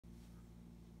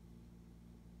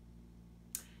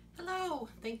Hello,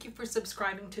 thank you for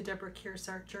subscribing to Debra Keirce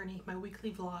Art Journey, my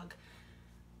weekly vlog.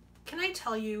 Can I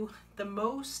tell you, the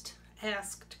most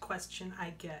asked question I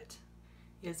get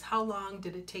is, how long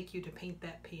did it take you to paint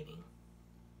that painting?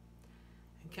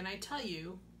 And can I tell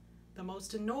you, the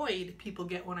most annoyed people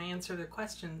get when I answer their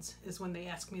questions is when they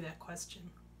ask me that question.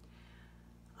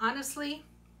 Honestly,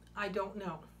 I don't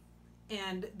know,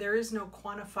 and there is no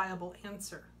quantifiable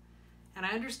answer. And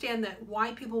I understand that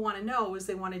why people want to know is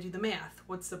they want to do the math.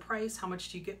 What's the price? How much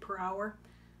do you get per hour?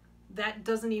 That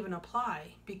doesn't even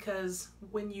apply, because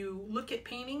when you look at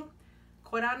painting,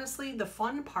 quite honestly, the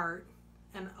fun part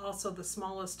and also the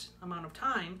smallest amount of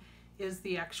time is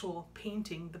the actual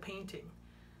painting, the painting.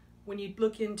 When you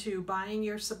look into buying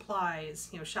your supplies,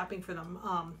 shopping for them,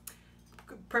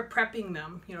 prepping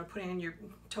them, putting in your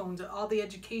tones, all the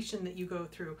education that you go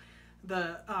through,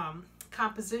 the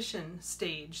composition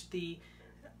stage, the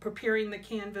preparing the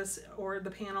canvas or the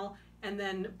panel, and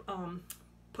then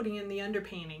putting in the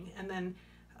underpainting, and then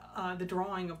the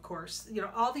drawing, of course.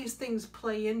 All these things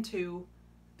play into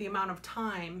the amount of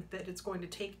time that it's going to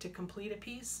take to complete a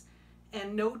piece,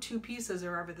 and no two pieces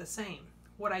are ever the same.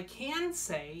 What I can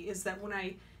say is that when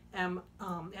I am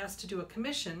asked to do a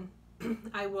commission,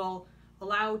 I will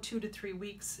allow 2 to 3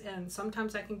 weeks, and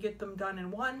sometimes I can get them done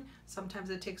in one, sometimes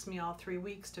it takes me all 3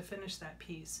 weeks to finish that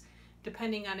piece.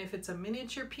 Depending on if it's a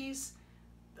miniature piece,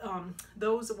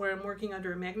 those where I'm working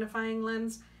under a magnifying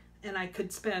lens, and I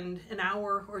could spend an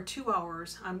hour or 2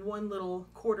 hours on one little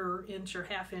 1/4 inch or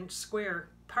 1/2 inch square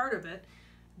part of it,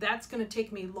 that's going to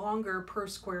take me longer per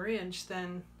square inch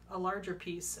than a larger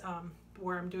piece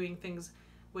where I'm doing things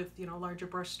with larger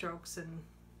brush strokes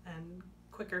and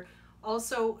quicker.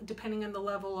 Also, depending on the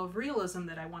level of realism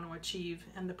that I want to achieve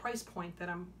and the price point that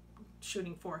I'm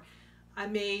shooting for, I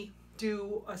may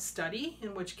do a study,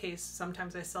 in which case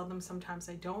sometimes I sell them, sometimes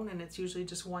I don't, and it's usually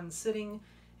just one sitting.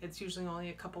 It's usually only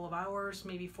a couple of hours,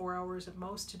 maybe 4 hours at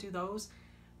most to do those.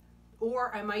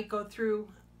 Or I might go through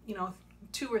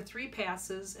 2 or 3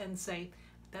 passes and say,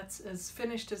 that's as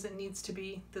finished as it needs to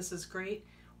be, this is great.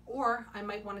 Or I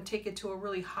might want to take it to a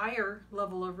really higher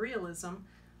level of realism,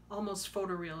 almost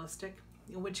photorealistic,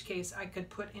 in which case I could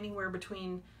put anywhere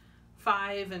between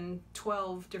 5 and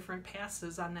 12 different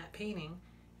passes on that painting,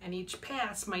 and each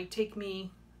pass might take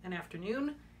me an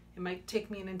afternoon, it might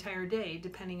take me an entire day,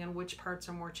 depending on which parts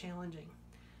are more challenging.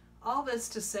 All this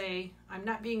to say, I'm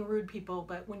not being rude, people,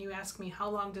 but when you ask me how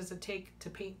long does it take to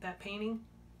paint that painting,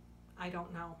 I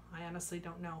don't know. I honestly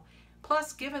don't know.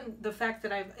 Plus, given the fact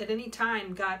that I've at any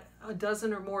time got a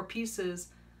dozen or more pieces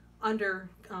under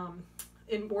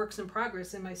in works in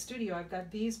progress in my studio, I've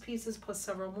got these pieces plus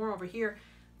several more over here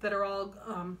that are all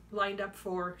lined up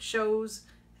for shows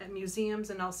at museums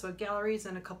and also at galleries,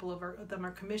 and a couple of them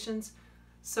are commissions.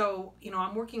 So,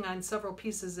 I'm working on several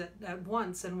pieces at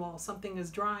once, and while something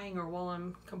is drying, or while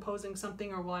I'm composing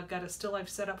something, or while I've got a still I've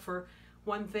set up for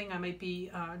one thing, I might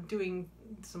be doing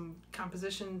some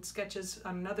composition sketches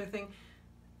on another thing.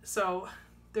 So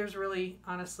there's really,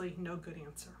 honestly, no good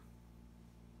answer.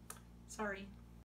 Sorry.